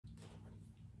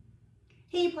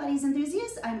Hey Pilates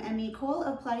enthusiasts, I'm Emmy Cole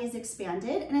of Pilates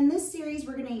Expanded, and in this series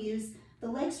we're going to use the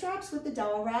leg straps with the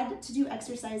dowel rod to do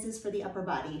exercises for the upper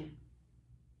body.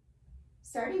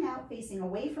 Starting out facing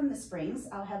away from the springs,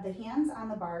 I'll have the hands on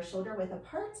the bar shoulder width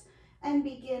apart and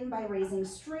begin by raising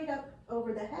straight up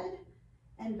over the head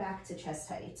and back to chest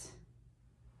height.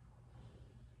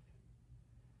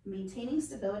 Maintaining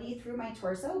stability through my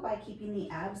torso by keeping the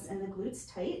abs and the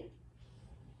glutes tight.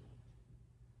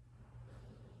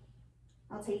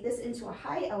 I'll take this into a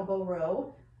high elbow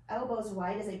row, elbows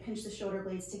wide as I pinch the shoulder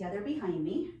blades together behind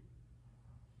me.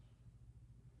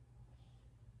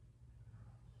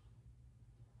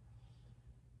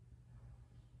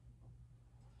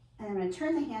 And I'm going to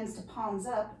turn the hands to palms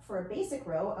up for a basic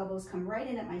row, elbows come right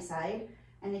in at my side,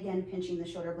 and again pinching the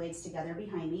shoulder blades together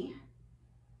behind me.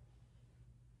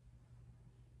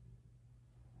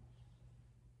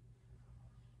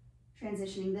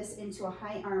 Transitioning this into a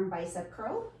high arm bicep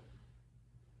curl.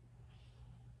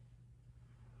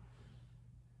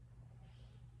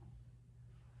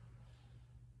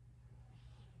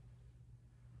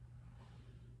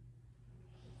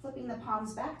 Flipping the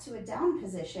palms back to a down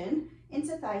position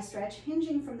into thigh stretch,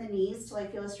 hinging from the knees till I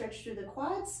feel a stretch through the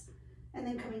quads, and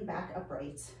then coming back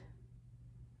upright.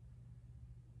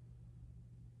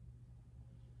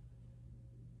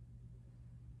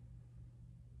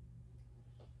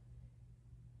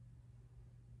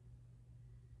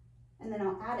 And then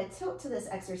I'll add a tilt to this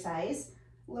exercise,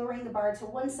 lowering the bar to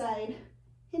one side,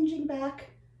 hinging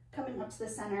back, coming up to the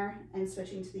center, and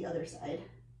switching to the other side.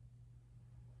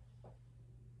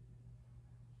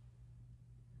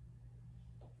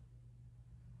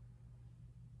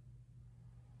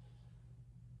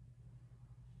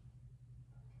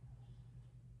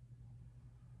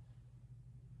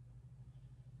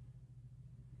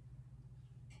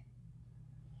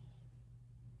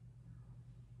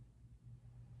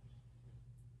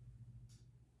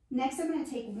 Next, I'm going to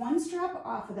take one strap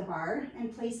off of the bar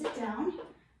and place it down,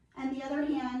 and the other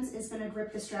hand is going to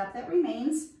grip the strap that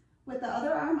remains. With the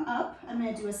other arm up, I'm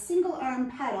going to do a single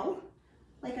arm paddle,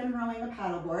 like I'm rowing a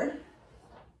paddleboard.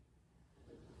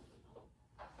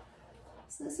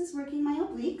 So this is working my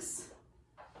obliques.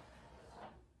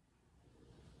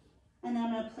 And then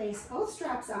I'm going to place both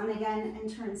straps on again and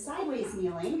turn sideways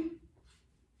kneeling.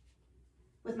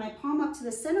 With my palm up to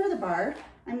the center of the bar,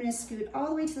 I'm going to scoot all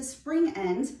the way to the spring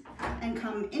end and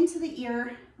come into the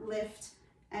ear, lift,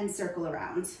 and circle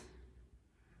around.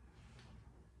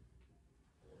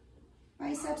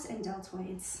 Biceps and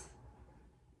deltoids.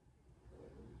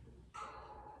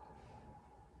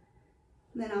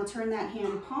 Then I'll turn that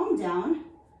hand palm down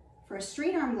for a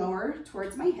straight arm lower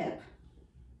towards my hip.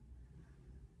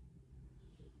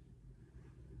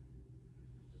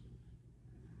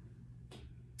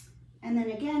 And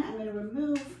then again, I'm going to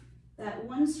remove that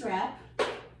one strap,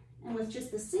 and with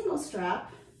just the single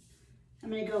strap,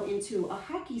 I'm going to go into a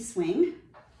hockey swing,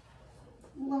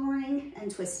 lowering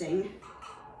and twisting.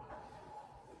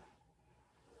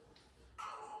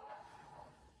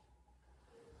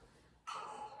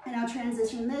 And I'll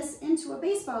transition this into a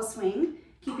baseball swing,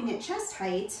 keeping it chest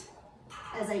height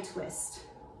as I twist.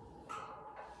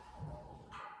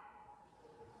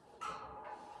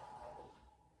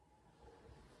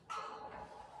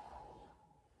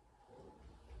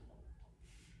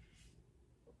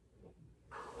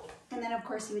 And then of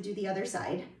course you would do the other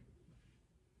side.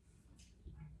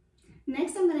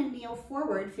 Next I'm going to kneel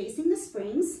forward facing the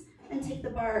springs and take the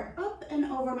bar up and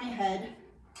over my head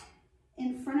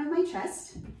in front of my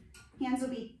chest. Hands will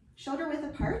be shoulder width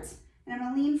apart, and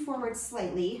I'm going to lean forward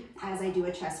slightly as I do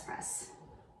a chest press.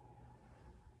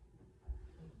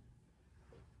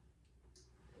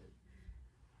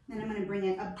 Then I'm going to bring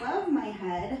it above my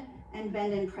head and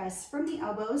bend and press from the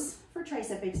elbows for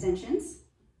tricep extensions.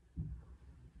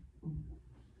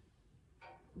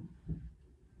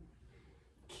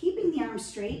 Keeping the arms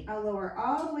straight, I'll lower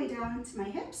all the way down to my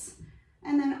hips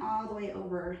and then all the way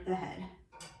over the head.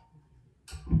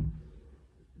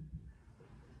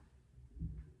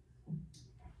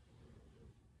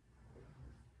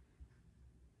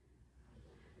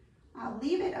 I'll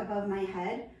leave it above my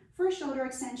head for a shoulder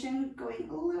extension, going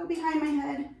a little behind my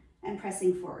head and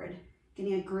pressing forward,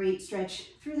 getting a great stretch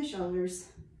through the shoulders.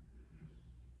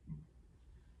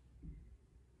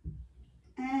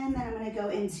 And then I'm going to go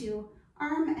into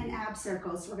arm and ab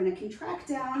circles. So we're going to contract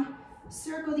down,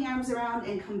 circle the arms around,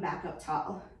 and come back up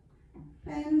tall.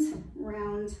 Bend,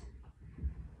 round,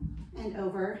 and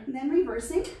over. And then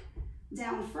reversing,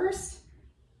 down first,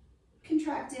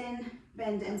 contract in,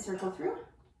 bend and circle through.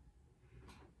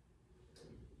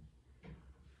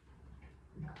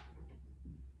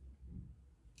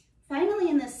 Finally,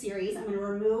 in this series, I'm going to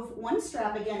remove one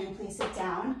strap again and place it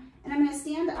down, and I'm going to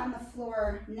stand on the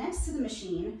floor next to the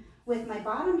machine with my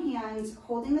bottom hand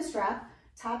holding the strap,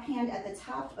 top hand at the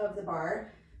top of the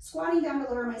bar, squatting down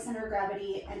to lower my center of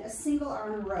gravity, and a single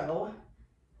arm row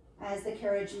as the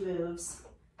carriage moves.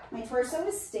 My torso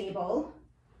is stable,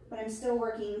 but I'm still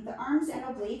working the arms and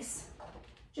obliques,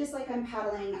 just like I'm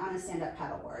paddling on a stand-up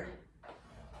paddleboard.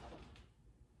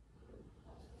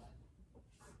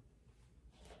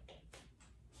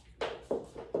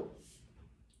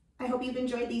 I hope you've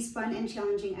enjoyed these fun and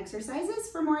challenging exercises.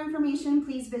 For more information,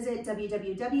 please visit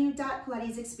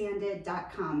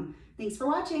www.pilatesexpanded.com. Thanks for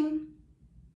watching.